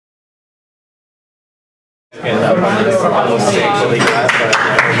Yeah,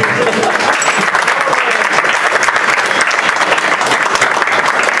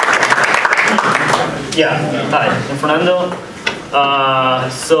 hi, I'm Fernando.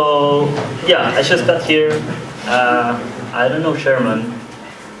 So, yeah, I just got here. I don't know Sherman,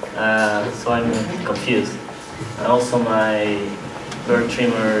 so I'm confused. And also my bird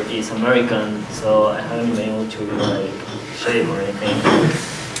trimmer is American, so I haven't been able to like shave or anything.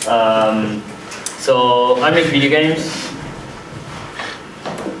 So I make video games.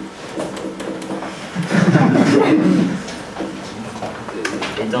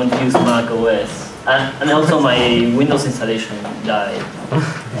 I don't use Mac OS. And also my Windows installation died.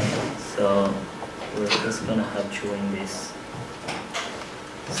 So we're just gonna have to win this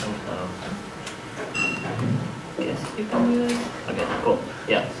somehow. Yes, you can do it. Okay, cool.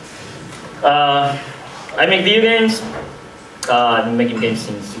 Yeah. I make video games. I've been making games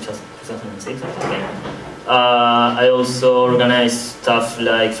since 2006, I think. I also organize stuff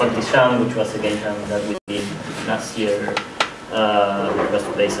like Fuck This Jam, which was a game jam that we did last year. Which was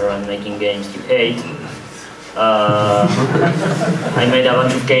based around making games you hate. I made a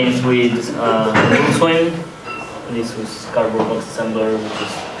bunch of games with Swim. This was Cardboard Box Assembler, which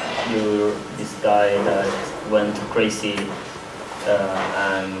is this guy that went crazy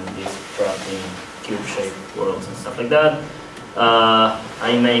and is trapped in cube-shaped worlds and stuff like that.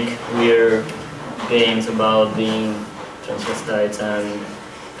 I make weird games about being transvestites and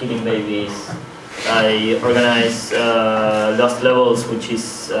killing babies. I organize Lost Levels, which is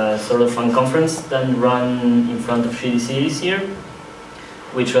sort of fun conference that ran in front of GDC this year,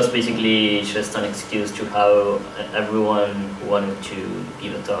 which was basically just an excuse to how everyone who wanted to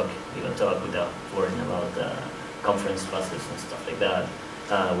give a talk without worrying about conference passes and stuff like that,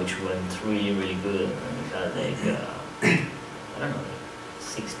 which went really, really good. And we had like, I don't know,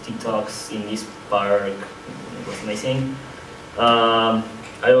 60 talks in this park. It was amazing.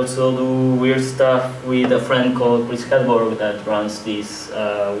 I also do weird stuff with a friend called Chris Hedborg that runs this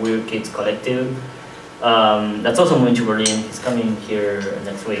Weird Kids Collective. That's also moving to Berlin. He's coming here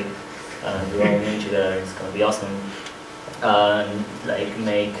next week. We're all moving together. It's gonna be awesome. And like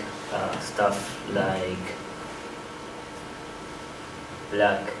make stuff like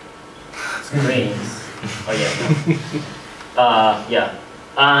black screens. Oh yeah. Yeah.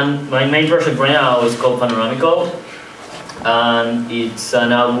 And my main project right now is called Panoramical. And it's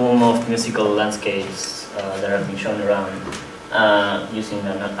an album of musical landscapes that have been shown around using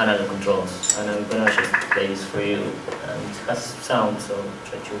analog controls. And I'm gonna just play this for you. And it has sound, so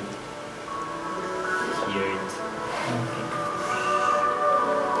try to hear it.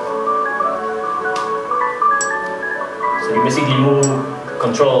 So you basically move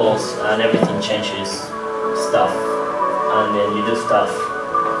controls and everything changes stuff. And then you do stuff.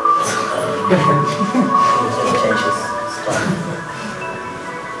 So it changes.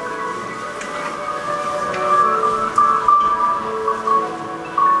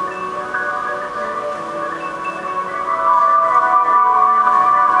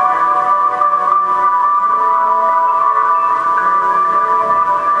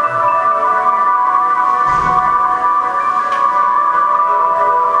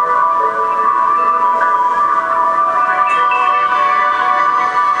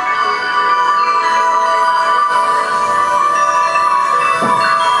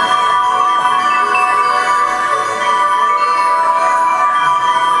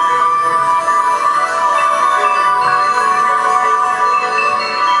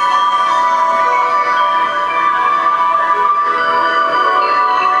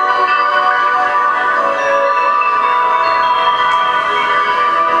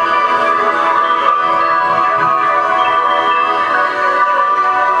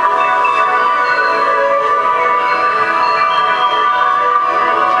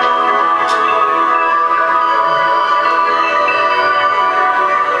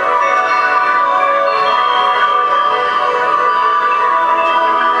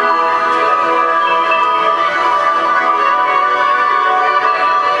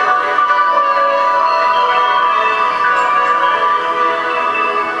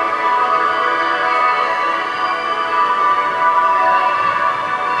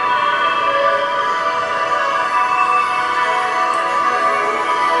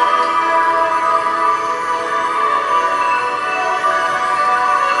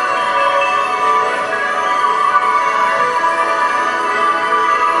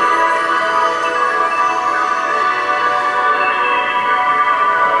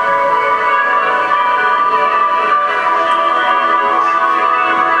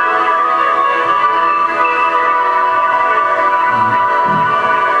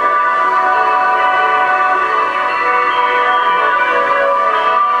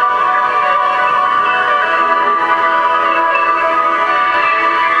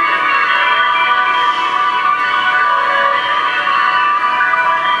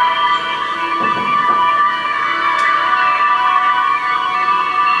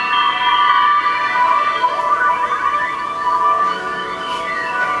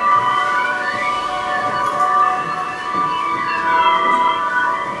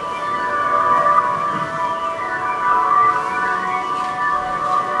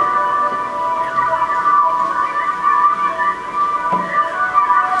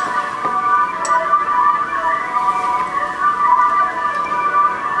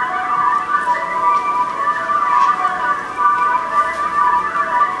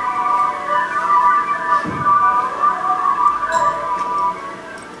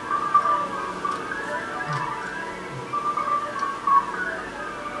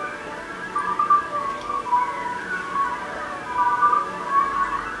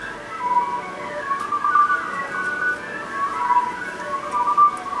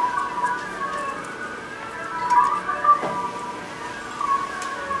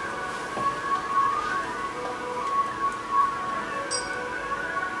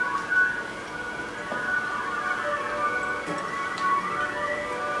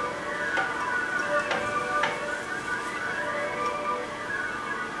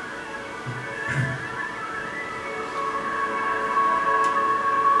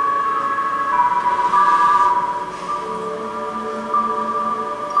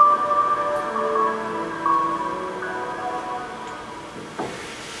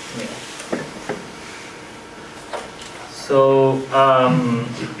 So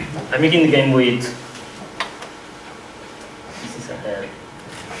I'm making the game with. This is ahead.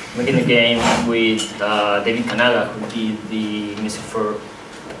 Making the game with David Kanaga, who did the music for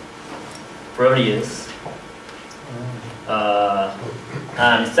Proteus.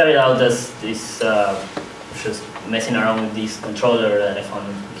 And it started out as this just messing around with this controller that I found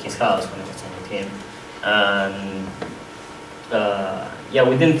in his house when I was playing with him. And yeah,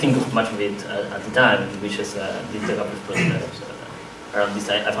 we didn't think much of it at the time. We just did a couple of prototypes around this.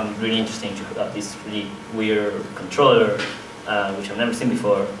 I found it really interesting to have this really weird controller, which I've never seen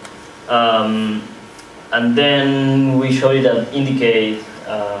before. And then we showed it at Indicate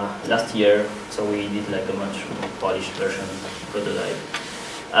last year, so we did like a much more polished version prototype.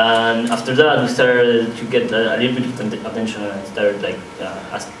 And after that, we started to get a little bit of attention, and started like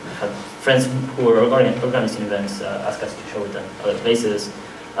had friends who were organizing events ask us to show it at other places.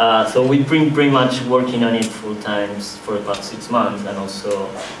 So we've been pretty much working on it full time for the past 6 months, and also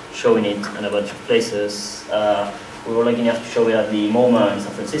showing it in a bunch of places. We were lucky enough to show it at the MoMA in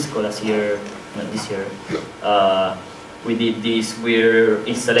San Francisco last year, not this year. We did this weird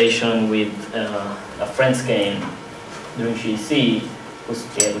installation with a friend's game during GDC,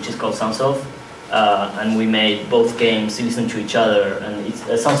 which is called Sounds Of, and we made both games listen to each other.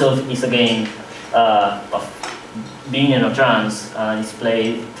 And Sounds Of is a game of being in a trance, and it's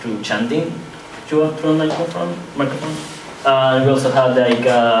played through chanting through a microphone. We also had like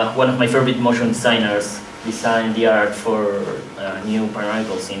one of my favorite motion designers design the art for a new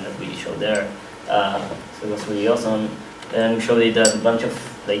panoramical scene that we showed there. So it was really awesome. And we showed it at a bunch of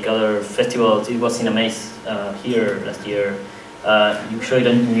like other festivals. It was in a maze here last year. You showed it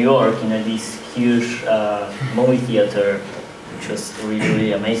in New York in this huge movie theater, which was really,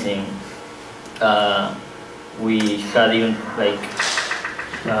 really amazing. We had even like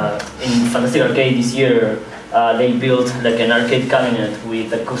in Fantastic Arcade this year, they built like an arcade cabinet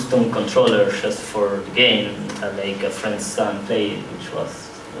with a custom controller just for the game. Like a friend's son played, which was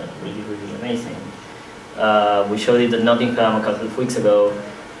really, really amazing. We showed it at Nottingham a couple of weeks ago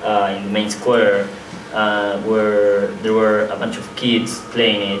in the main square, where there were a bunch of kids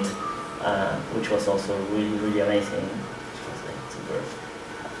playing it, which was also really, really amazing. Which was like super.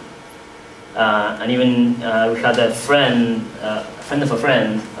 And even we had a friend of a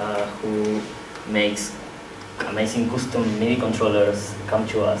friend who makes amazing custom MIDI controllers come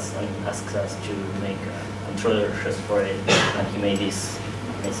to us and asks us to make a controller just for it, and he made this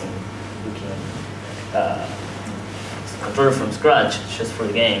amazing looking controller from scratch just for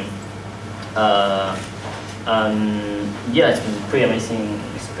the game. And yeah, it's been a pretty amazing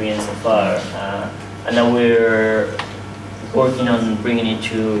experience so far. And now we're working on bringing it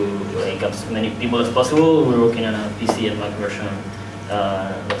to like as many people as possible. We're working on a PC and Mac version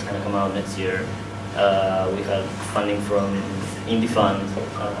that's gonna come out next year. We have funding from Indie Fund,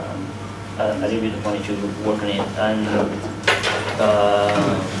 a little bit of money to work on it, and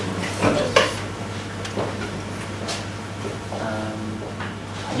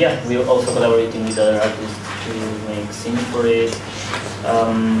yeah, we're also collaborating with other artists to make scenes for it,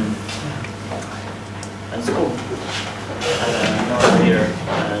 and it's cool. Now I'm here,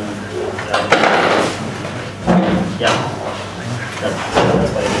 and yeah, that's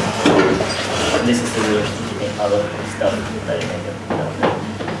what it is. And this is the weird other stuff that I make.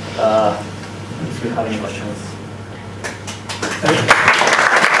 If you have any questions.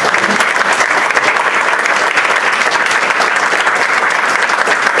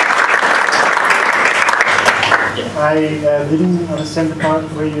 I didn't understand the part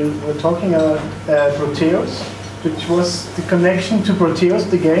where you were talking about Proteus, which was the connection to Proteus,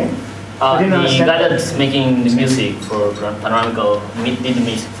 the game. The guy that's making the music for Panoramical did the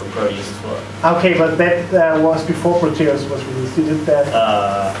music for Proteus as well. Okay, but that was before Proteus was released. He did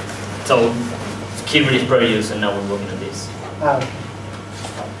that. So he released Proteus, and now we're working on this. Okay.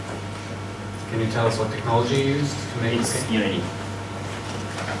 Can you tell us what technology you used to make It's Unity.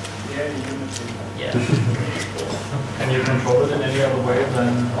 Yeah, Unity. Yeah. Can you control it in any other way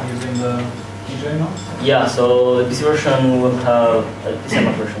than using the DJ mouse? Yeah, so this version will have, this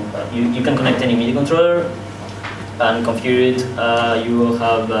version, you can connect any MIDI controller and configure it. You will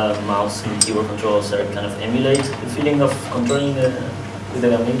have mouse and keyboard controls that kind of emulate the feeling of controlling with the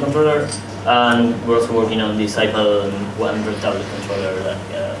MIDI controller. And we're also working on this iPad 100 tablet controller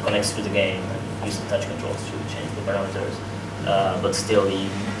that connects to the game and uses touch controls to change the parameters. but still the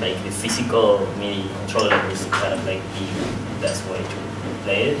physical MIDI controller is kind of like the best way to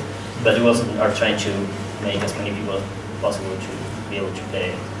play it. But we also are trying to make as many people as possible to be able to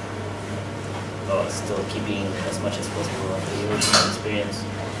play it, while still keeping as much as possible of the original experience.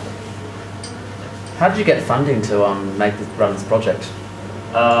 How did you get funding to run this project?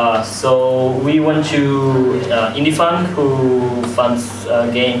 So we went to Indie Fund, who funds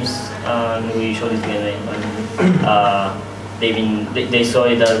games, and we showed this game. And they saw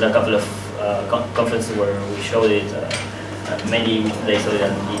it at a couple of conferences where we showed it. Mainly they saw it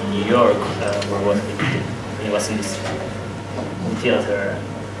in New York, where it was in this theater.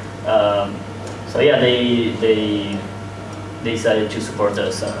 So yeah, they decided to support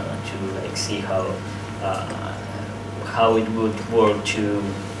us to like see how it would work to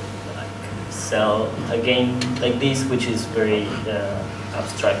like sell a game like this, which is very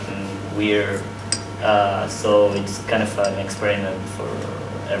abstract and weird. So it's kind of an experiment for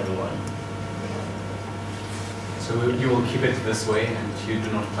everyone. So you will keep it this way, and you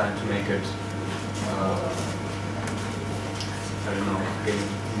do not plan to make it, I don't know,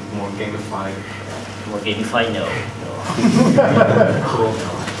 more gamified? More gamified? No. Cool.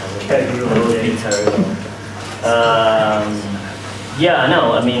 That would be terrible. Yeah,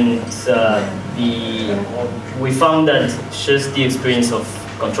 no, I mean, it's, we found that just the experience of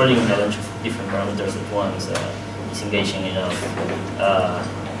controlling a bunch of different parameters at once is engaging enough,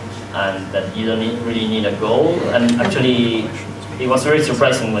 and that you don't really need a goal. And actually, it was very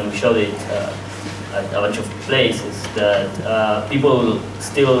surprising when we showed it at a bunch of places that people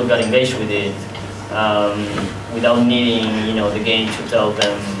still got engaged with it without needing, the game to tell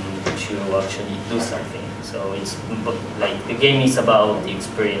them to actually do something. So it's like the game is about the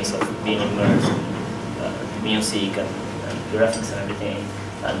experience of being immersed in music and graphics and everything,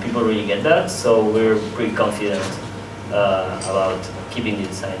 and people really get that. So we're pretty confident about keeping the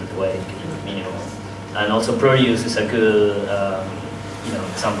design that way, keeping it minimal. And also Produce is a good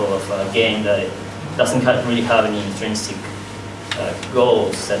example of a game that doesn't really have any intrinsic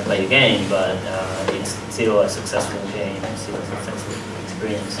goals set by the game, but it's still a successful game, still a successful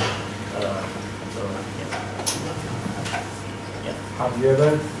experience. Have you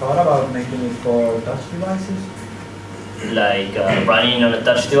ever thought about making it for touch devices? Like running on a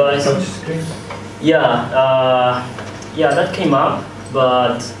touch device? Touch screen? Yeah, yeah, that came up,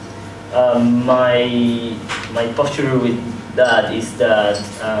 but my posture with that is that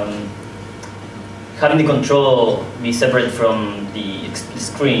having the control be separate from the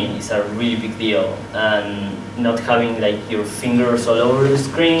screen is a really big deal, and not having like your fingers all over the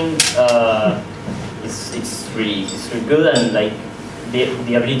screen it's really good, and like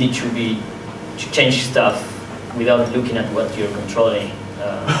the ability to change stuff without looking at what you're controlling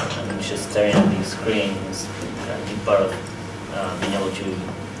and just staring at the screen is a big part of being able to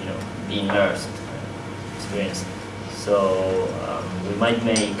be immersed experience. So we might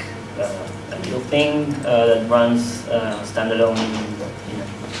make a little thing that runs standalone in a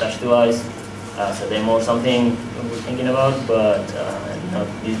touch device as a demo or something we're thinking about, but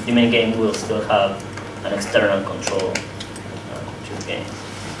the main game will still have an external control to the game.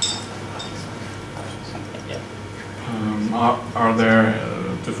 Yeah. Are there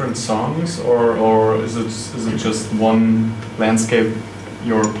different songs, or is it just one landscape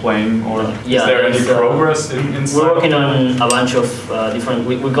you're playing, or yeah, is there any progress inside? We're working on a bunch of different,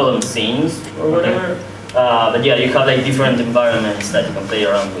 we call them scenes or whatever, but yeah, you have like different environments that you can play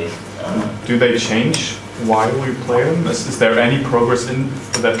around with. Do they change while you play them? Is there any progress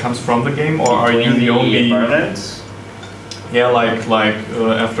that comes from the game, or are you the only environments? Yeah, like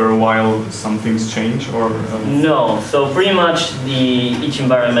after a while some things change, or No, so pretty much each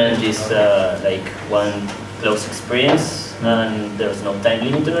environment is like one close experience, and there's no time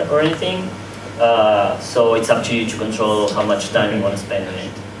limit or anything. So it's up to you to control how much time you want to spend on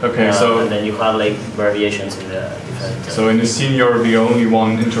it. Okay, and then you have like variations in the different. So in the scene, you're the only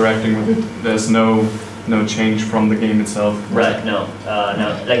one interacting with it. There's no change from the game itself. Right. No.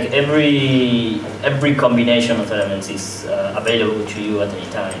 No. Like every combination of elements is available to you at any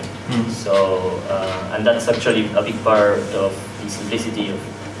time. So and that's actually a big part of the simplicity of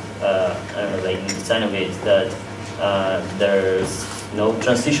I don't know, like the design of it, that there's no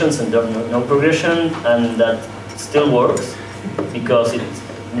transitions and no progression, and that still works because it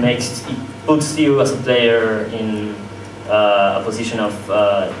puts you as a player in a position of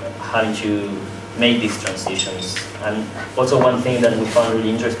having to make these transitions. And also one thing that we found really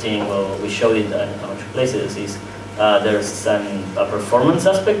interesting, well, we showed it at a bunch of places, is there's a performance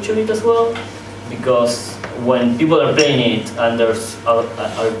aspect to it as well, because when people are playing it and there's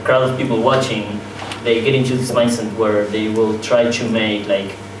a crowd of people watching, they get into this mindset where they will try to make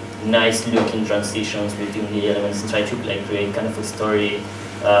like nice looking transitions between the elements and try to like create kind of a story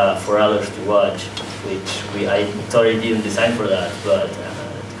for others to watch, which I totally didn't design for that, but it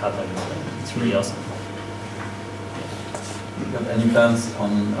happens and it's really awesome. You have any plans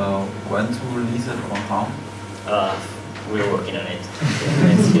on when to release it or how? We're working on it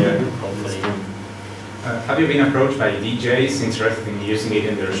next year, hopefully. Have you been approached by DJs interested in using it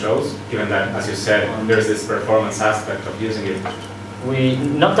in their shows, given that, as you said, there's this performance aspect of using it? We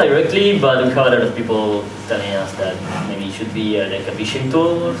not directly, but we have a lot of people telling us that maybe it should be like a vision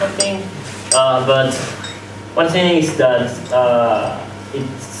tool or something. But one thing is that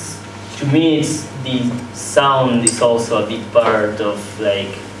to me, it's the sound is also a big part of like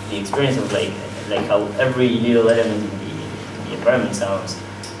the experience of like how every little element in the environment sounds.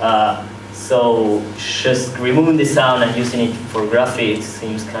 So just removing the sound and using it for graphics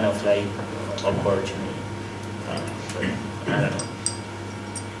seems kind of like awkward to me. But I don't know.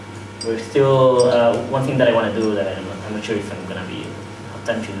 We're still, one thing that I want to do that I'm not sure if I'm going to have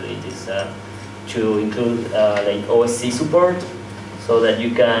time to do it is to include like OSC support so that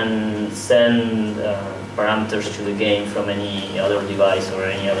you can send parameters to the game from any other device or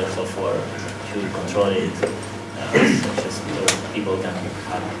any other software to control it. Just so people can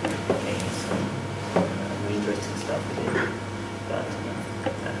have games and really interesting stuff with it. But,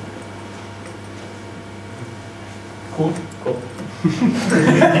 Cool. Cool.